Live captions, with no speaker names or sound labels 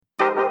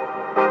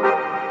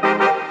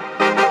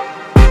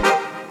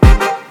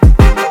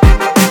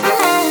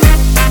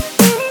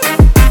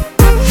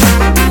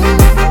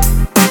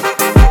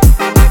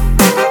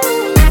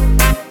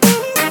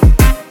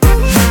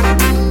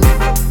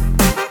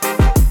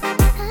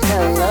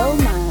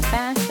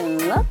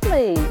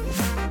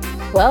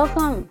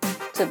Welcome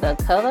to The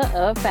Color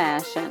of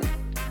Fashion,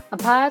 a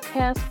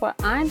podcast where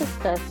I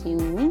discuss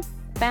unique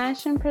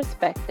fashion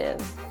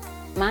perspectives.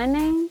 My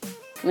name,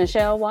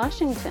 Michelle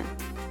Washington,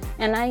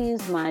 and I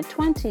use my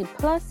 20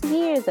 plus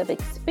years of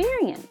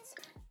experience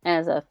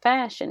as a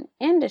fashion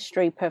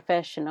industry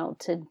professional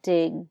to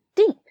dig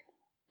deep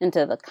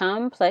into the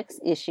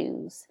complex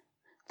issues.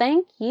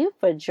 Thank you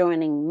for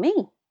joining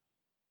me.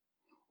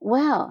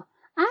 Well,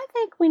 I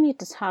think we need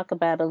to talk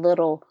about a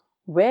little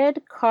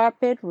red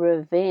carpet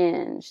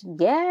revenge.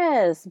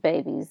 Yes,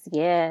 babies,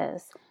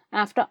 yes.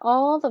 After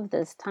all of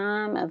this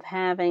time of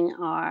having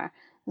our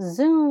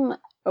Zoom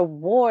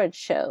award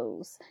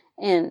shows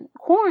and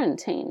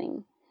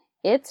quarantining,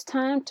 it's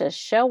time to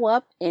show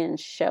up and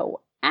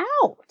show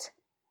out.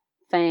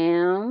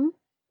 Fam,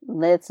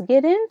 let's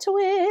get into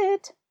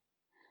it.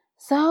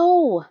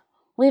 So,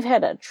 we've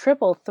had a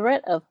triple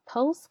threat of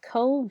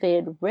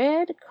post-COVID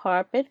red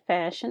carpet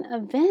fashion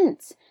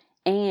events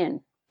and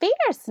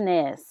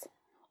FIERCENESS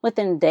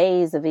within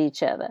days of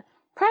each other,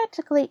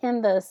 practically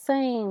in the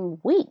same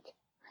week.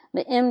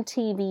 The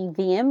MTV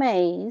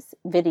VMAs,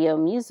 Video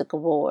Music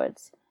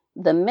Awards,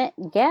 the Met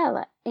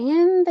Gala,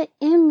 and the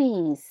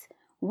EMMYS.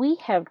 We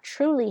have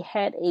truly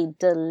had a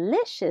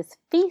delicious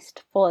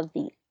feast for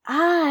the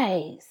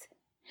eyes.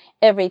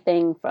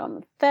 Everything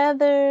from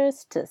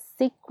feathers to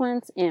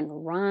sequins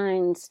and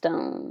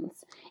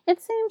rhinestones.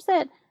 It seems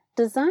that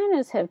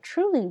designers have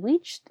truly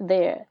reached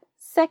their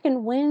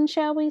second wind,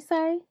 shall we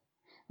say?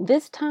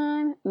 This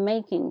time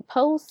making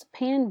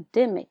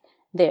post-pandemic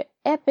their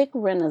epic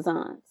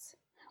renaissance.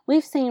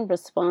 We've seen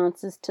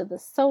responses to the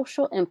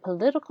social and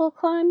political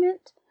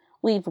climate.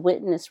 We've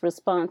witnessed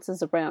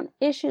responses around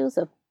issues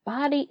of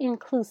body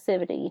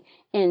inclusivity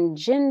and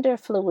gender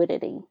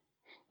fluidity.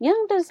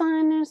 Young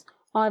designers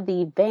are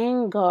the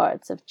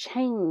vanguards of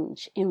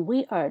change, and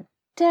we are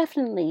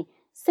definitely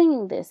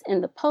seeing this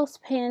in the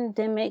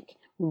post-pandemic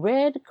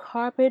red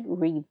carpet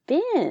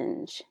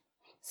revenge.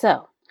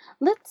 So,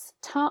 let's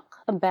talk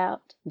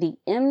about the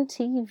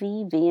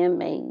MTV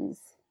VMAs.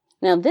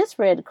 Now, this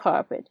red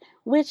carpet,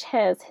 which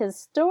has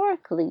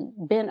historically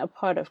been a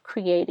part of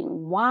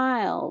creating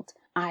wild,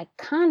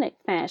 iconic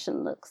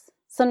fashion looks,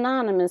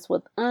 synonymous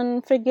with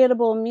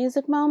unforgettable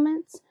music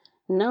moments,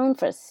 known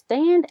for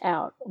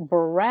standout,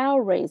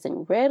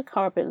 brow-raising red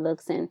carpet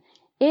looks, and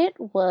it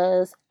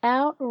was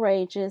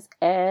outrageous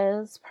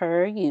as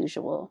per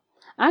usual.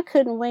 I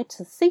couldn't wait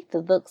to see the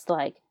looks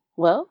like,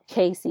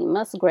 Casey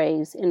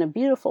Musgraves in a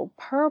beautiful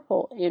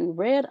purple and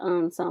red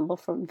ensemble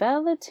from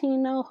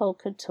Valentino Haute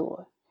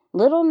Couture.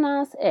 Little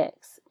Nas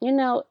X,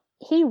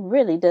 he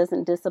really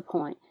doesn't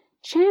disappoint,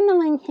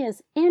 channeling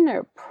his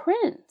inner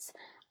prince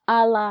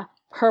a la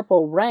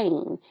Purple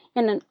Rain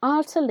in an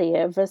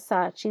Atelier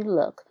Versace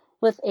look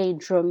with a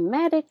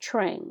dramatic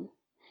train.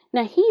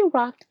 Now, he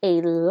rocked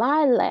a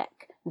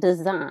lilac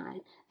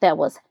design that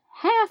was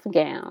half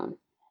gown,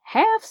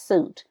 half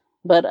suit,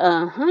 but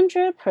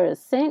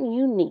 100%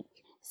 unique.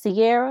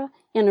 Sierra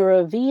in a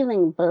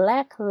revealing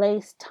black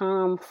lace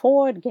Tom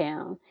Ford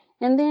gown.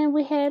 And then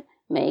we had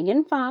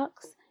Megan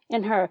Fox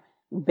in her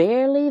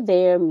barely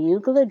there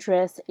Mugler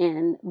dress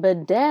and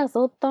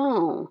bedazzled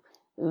thong.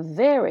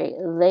 Very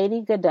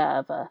Lady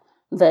Godiva.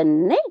 The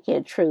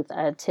naked truth,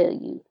 I tell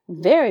you.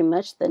 Very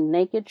much the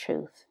naked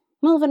truth.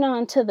 Moving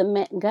on to the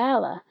Met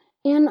Gala.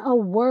 In a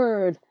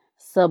word,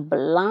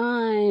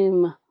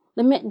 sublime.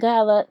 The Met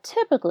Gala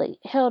typically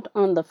held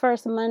on the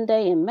first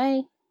Monday in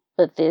May,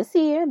 but this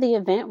year the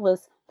event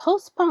was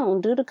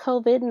postponed due to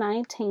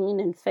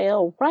COVID-19 and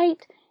fell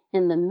right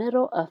in the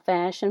middle of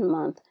Fashion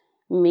Month,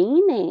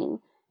 meaning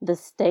the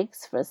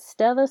stakes for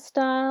stellar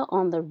style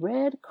on the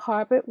red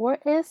carpet were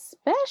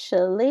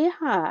especially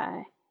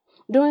high.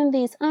 During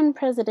these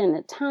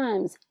unprecedented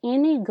times,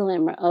 any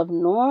glimmer of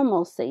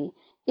normalcy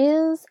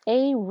is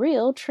a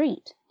real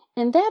treat.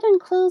 And that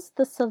includes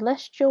the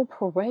celestial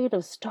parade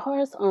of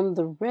stars on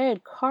the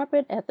red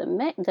carpet at the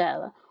Met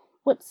Gala,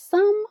 what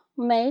some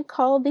may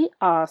call the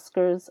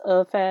Oscars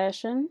of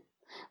fashion.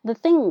 The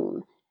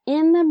theme,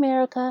 in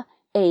America,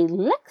 a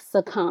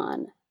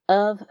lexicon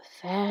of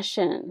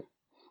fashion.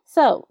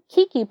 So,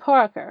 Kiki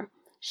Parker,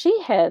 she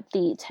had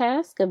the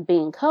task of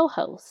being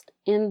co-host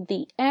in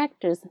the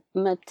actor's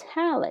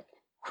metallic,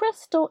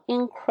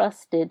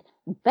 crystal-encrusted,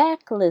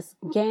 backless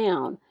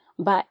gown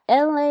by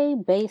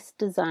LA-based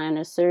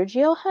designer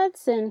Sergio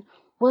Hudson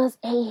was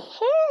a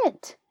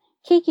hit.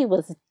 Kiki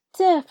was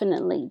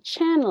definitely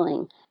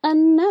channeling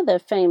another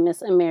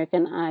famous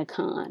American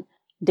icon,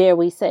 dare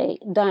we say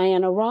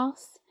Diana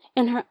Ross,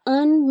 and her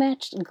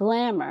unmatched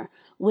glamour,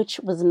 which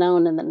was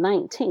known in the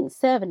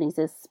 1970s,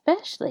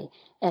 especially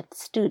at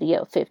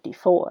Studio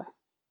 54.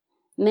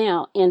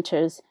 Now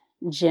enters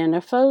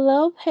Jennifer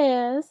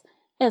Lopez,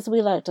 as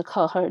we like to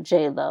call her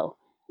J-Lo.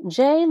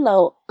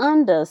 J-Lo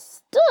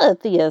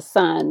understood the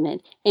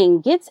assignment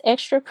and gets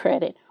extra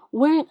credit,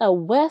 wearing a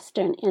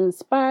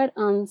Western-inspired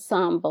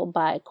ensemble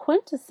by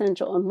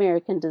quintessential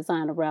American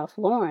designer Ralph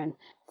Lauren.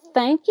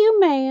 Thank you,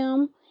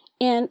 ma'am.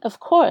 And, of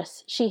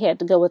course, she had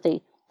to go with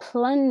a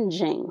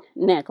plunging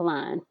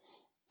neckline,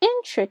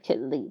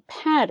 intricately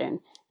patterned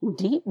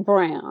deep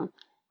brown,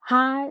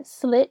 high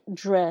slit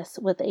dress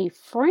with a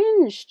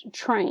fringed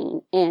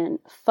train and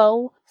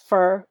faux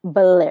fur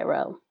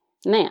bolero.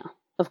 Now,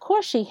 of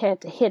course, she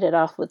had to hit it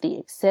off with the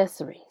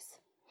accessories.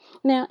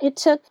 Now, it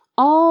took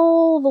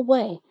all the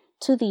way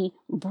to the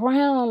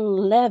brown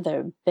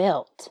leather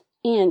belt,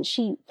 and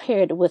she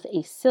paired it with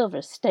a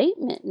silver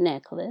statement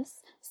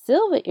necklace,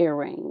 silver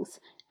earrings,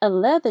 a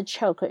leather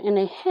choker, and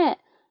a hat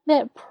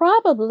that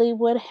probably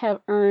would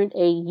have earned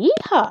a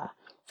yeehaw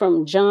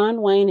from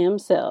John Wayne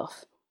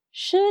himself.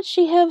 Should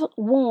she have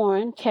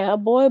worn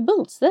cowboy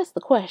boots? That's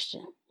the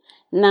question.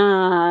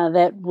 Nah,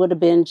 that would have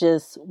been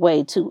just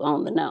way too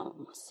on the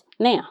nose.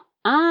 Now,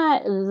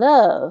 I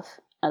love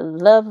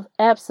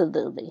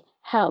absolutely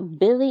how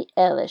Billie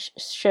Eilish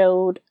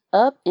showed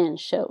up and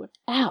showed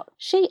out.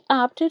 She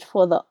opted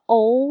for the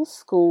old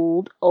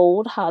school,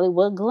 old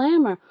Hollywood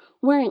glamour,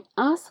 wearing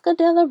Oscar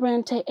de la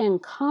Renta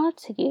and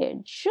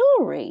Cartier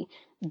jewelry,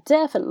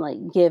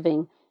 definitely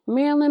giving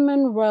Marilyn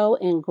Monroe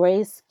and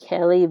Grace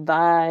Kelly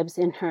vibes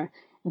in her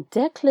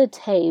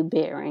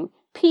décolleté-bearing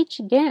peach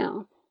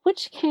gown,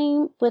 which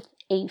came with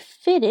a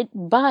fitted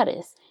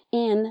bodice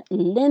and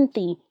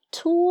lengthy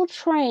tulle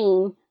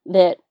train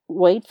that,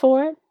 wait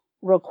for it,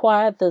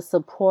 required the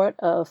support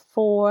of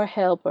 4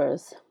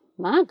 helpers.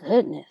 My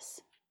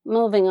goodness.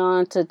 Moving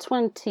on to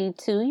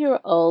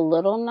 22-year-old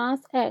Lil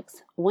Nas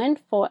X went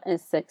for a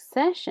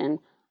succession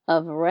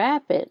of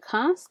rapid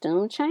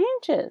costume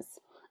changes.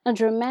 A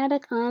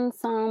dramatic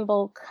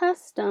ensemble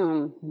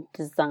custom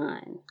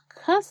design,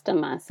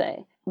 I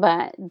say,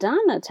 by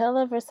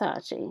Donatella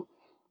Versace.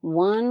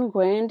 One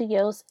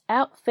grandiose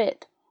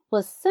outfit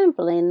was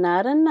simply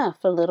not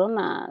enough for Lil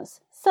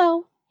Nas,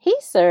 so he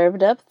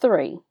served up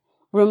 3,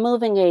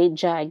 removing a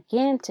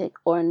gigantic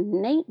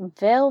ornate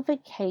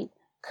velvet cape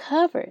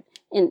covered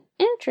in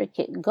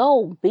intricate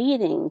gold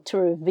beading to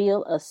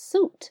reveal a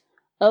suit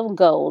of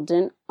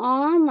golden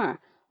armor,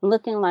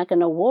 looking like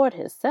an award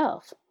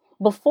itself,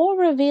 before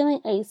revealing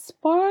a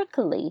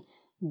sparkly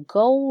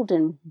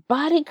golden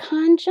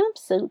bodycon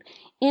jumpsuit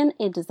in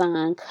a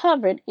design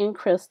covered in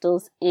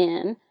crystals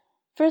in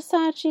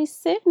Versace's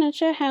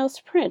signature house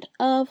print,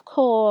 of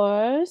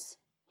course.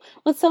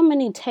 With so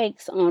many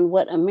takes on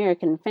what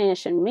American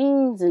fashion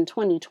means in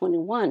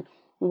 2021,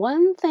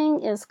 one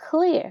thing is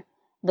clear.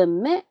 The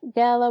Met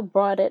Gala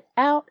brought it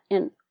out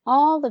in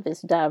all of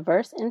its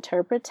diverse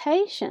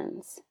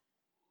interpretations.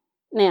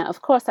 Now,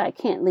 of course, I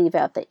can't leave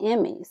out the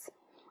Emmys.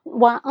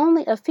 While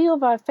only a few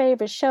of our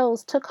favorite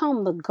shows took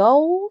home the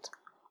gold,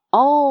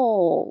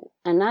 all,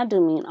 and I do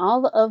mean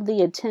all of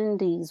the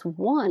attendees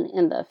won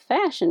in the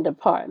fashion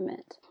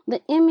department.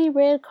 The Emmy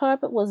red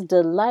carpet was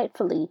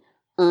delightfully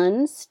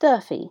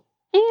unstuffy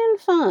and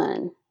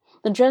fun.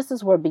 The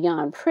dresses were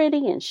beyond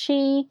pretty and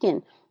chic,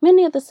 and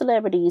many of the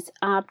celebrities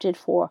opted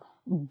for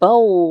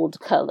bold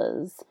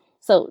colors.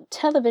 So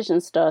television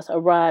stars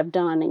arrived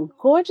donning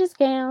gorgeous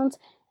gowns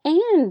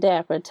and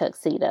dapper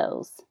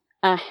tuxedos.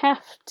 I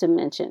have to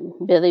mention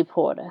Billy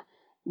Porter.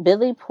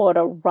 Billy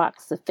Porter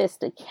rocked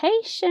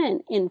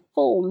sophistication in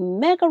full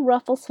mega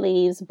ruffle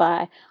sleeves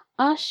by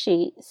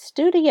Ashi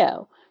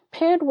Studio,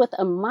 paired with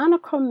a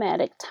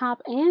monochromatic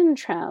top and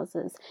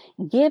trousers.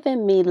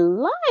 Giving me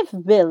life,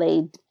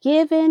 Billy,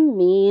 giving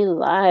me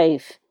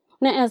life.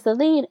 Now, as the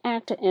lead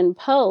actor in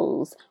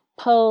Pose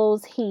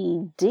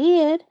he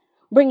did,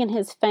 bringing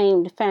his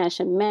famed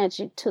fashion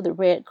magic to the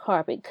red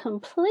carpet,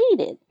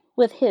 completed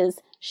with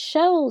his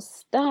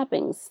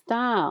show-stopping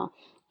style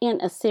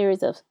in a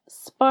series of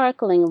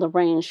sparkling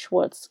Lorraine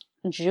Schwartz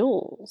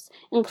jewels,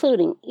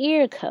 including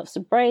ear cuffs,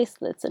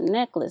 bracelets, a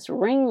necklace,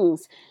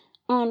 rings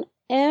on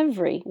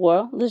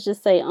let's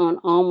just say on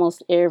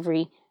almost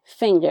every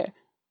finger,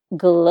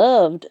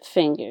 gloved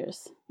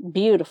fingers.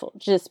 Beautiful,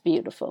 just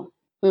beautiful.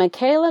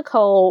 Michaela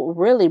Cole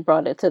really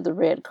brought it to the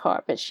red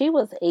carpet. She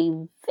was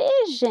a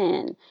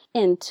vision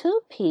in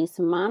 2-piece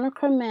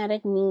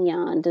monochromatic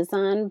neon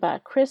designed by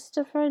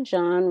Christopher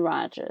John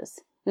Rogers.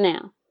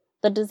 Now,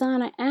 the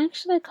designer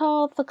actually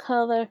called the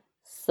color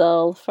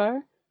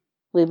sulfur.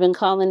 We've been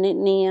calling it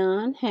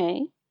neon.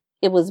 Hey,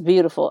 it was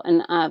beautiful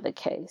in either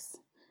case.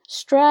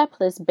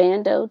 Strapless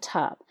bandeau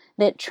top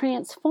that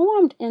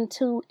transformed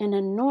into an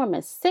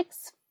enormous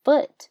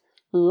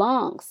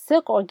 6-foot-long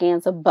silk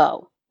organza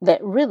bow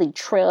that really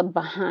trailed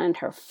behind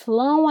her,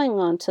 flowing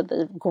onto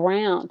the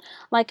ground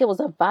like it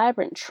was a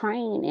vibrant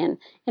train, and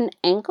an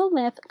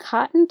ankle-length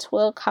cotton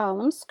twill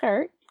column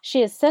skirt.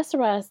 She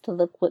accessorized the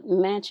look with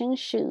matching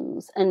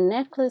shoes, a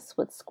necklace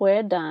with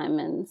square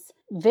diamonds,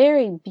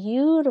 very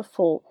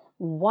beautiful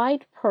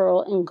white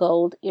pearl and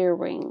gold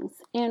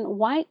earrings, and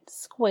white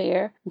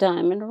square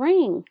diamond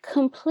ring,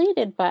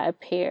 completed by a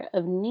pair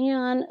of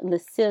neon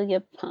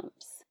Lucilia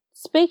pumps.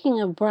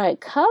 Speaking of bright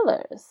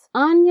colors,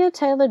 Anya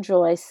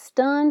Taylor-Joy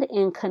stunned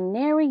in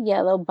canary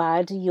yellow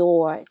by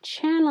Dior,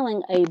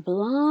 channeling a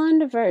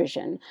blonde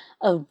version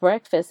of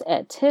Breakfast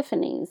at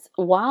Tiffany's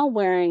while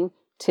wearing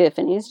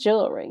Tiffany's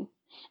jewelry.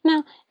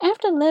 Now,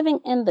 after living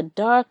in the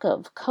dark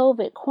of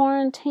COVID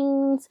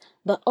quarantines,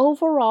 the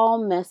overall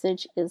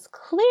message is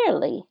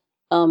clearly,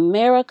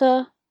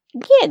 America,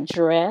 get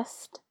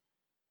dressed.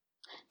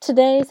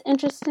 Today's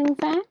interesting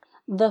fact: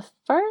 the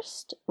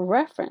first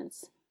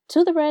reference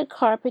to the red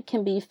carpet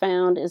can be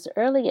found as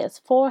early as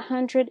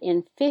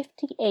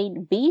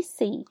 458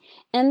 BC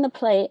in the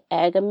play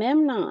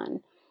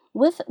Agamemnon,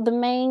 with the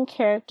main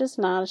character's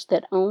knowledge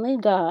that only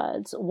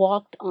gods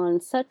walked on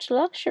such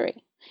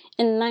luxury.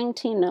 In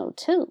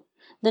 1902,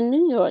 the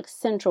New York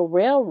Central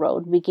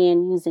Railroad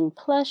began using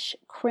plush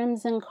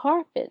crimson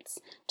carpets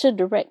to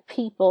direct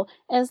people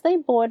as they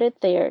boarded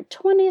their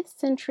 20th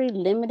century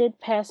limited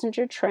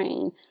passenger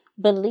train,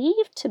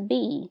 believed to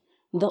be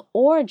the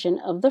origin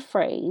of the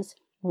phrase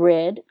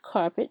red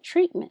carpet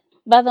treatment.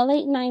 By the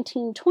late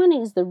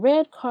 1920s, the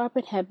red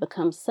carpet had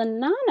become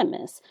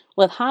synonymous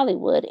with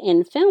Hollywood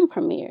in film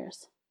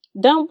premieres.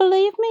 Don't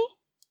believe me?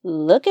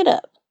 Look it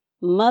up.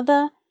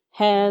 Mother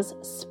has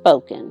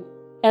spoken.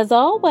 As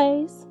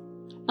always,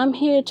 I'm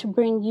here to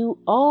bring you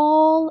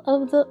all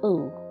of the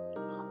ooh,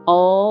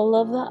 all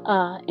of the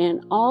ah,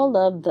 and all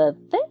of the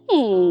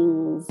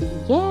things.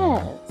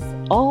 Yes,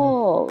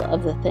 all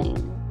of the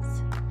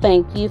things.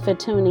 Thank you for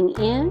tuning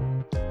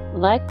in.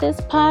 Like this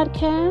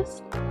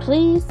podcast,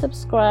 please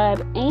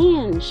subscribe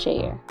and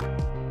share.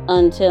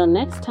 Until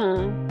next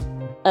time,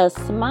 a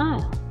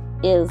smile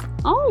is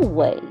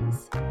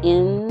always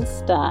in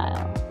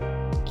style.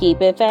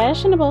 Keep it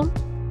fashionable.